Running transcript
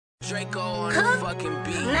Draco on the fucking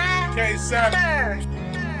beat. K7,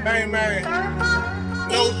 man,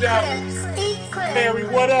 no doubt. Harry,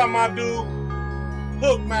 what up, my dude?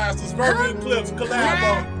 Hookmasters, Verbal Eclipse,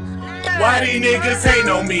 collabo. Why these niggas hate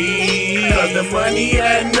on me? Cause the money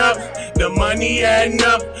adding up, the money adding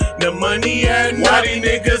up, the money adding up. Why these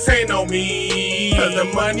niggas hate on me? Cause the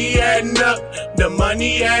money adding up, the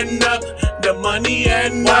money adding up, the money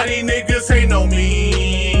adding up. Why these niggas hate on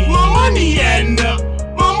me? My money adding up,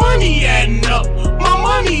 my money adding up, my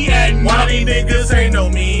money adding up. Why these niggas hate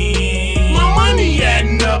on me? My money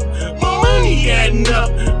adding up, my money adding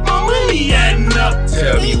up, my money adding up.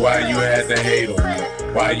 Tell me why you had to hate on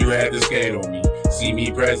me. Why you had to skate on me? See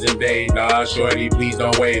me present day, nah, shorty, please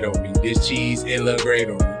don't wait on me. This cheese, it look great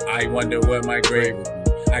on me. I wonder what my grade would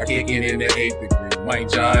be. I kick it in the 8th degree. Mike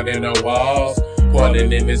John in the walls,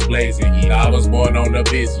 falling in this blazing heat. I was born on a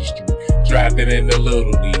busy street, drafted in the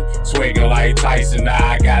Little League. Swinging like Tyson, now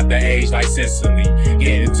I got the age like Sicily.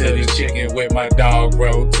 Getting to the chicken with my dog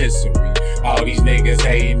rotisserie. All these niggas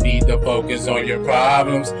hating, need to focus on your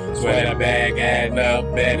problems. Swear the bag adding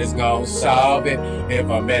up, bet it's gon' solve it. If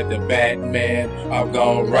I'm at the Batman, I'm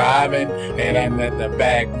gon' rob it. And I'm at the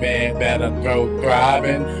back man, better throw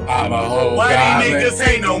throbbing. I'm a whole Why goblin. these niggas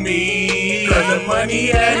hate on me? Cause the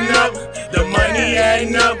money adding up, the money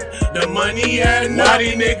adding up, the money adding up. Why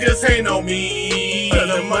these niggas hate on me? Cause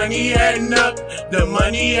the money adding up, the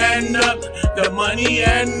money adding up, the money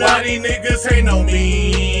adding up. Why these niggas hate on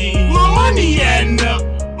me? My money adding up,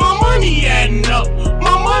 my money adding up,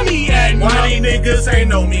 my money adding up. Why these niggas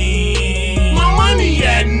hate on me? My money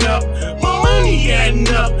adding up, my money adding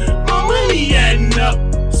up, my money adding up.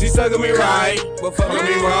 She sucking me right, but fucking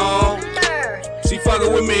me wrong. She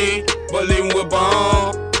fucking with me, but leaving with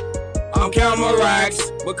bone. I'm counting my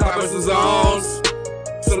racks, but copping some zones.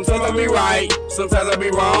 Sometimes I be right, sometimes I be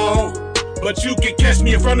wrong. But you can catch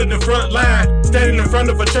me in front of the front line, standing in front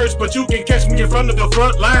of a church, but you can catch me in front of the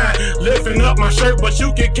front line, lifting up my shirt, but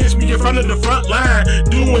you can catch me in front of the front line,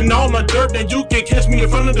 doing all my dirt, then you can catch me in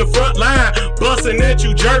front of the front line, busting at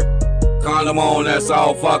you jerk. Condom on, that's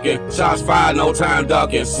all fucking. Shots fired, no time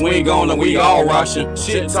ducking. Swing on and we all rushing.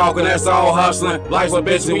 Shit talking, that's all hustling. Life's a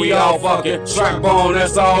bitch and we all fucking. Strap on,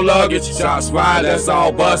 that's all luggage. Shots fired, that's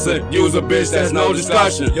all busting. Use a bitch, that's no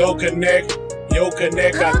discussion. Yo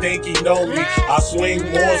connect, I think he know me. I swing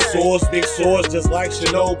more swords, big swords just like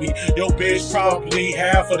Shinobi. Yo bitch probably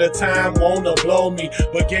half of the time wanna blow me,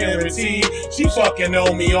 but guaranteed she fucking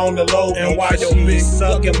on me on the low. And while your bitch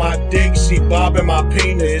sucking my dick, she bobbing my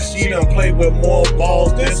penis. She done played with more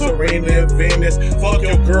balls than Serena and Venus. Fuck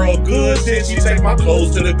your girl good, then she take my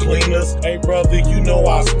clothes to the cleaners. Hey brother, you know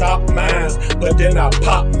I stop mines, but then I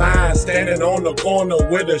pop mine. Standing on the corner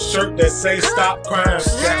with a shirt that say stop crime.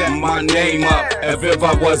 Step my name up as if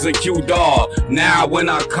I was a Q-dog. Now when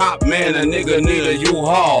I cop, man, a nigga need a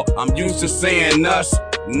U-Haul. I'm used to saying us,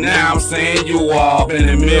 now I'm saying you all. Been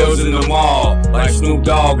in mills in the mall, like Snoop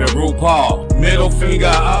Dogg and RuPaul. Middle finger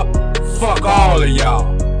up, fuck all of y'all.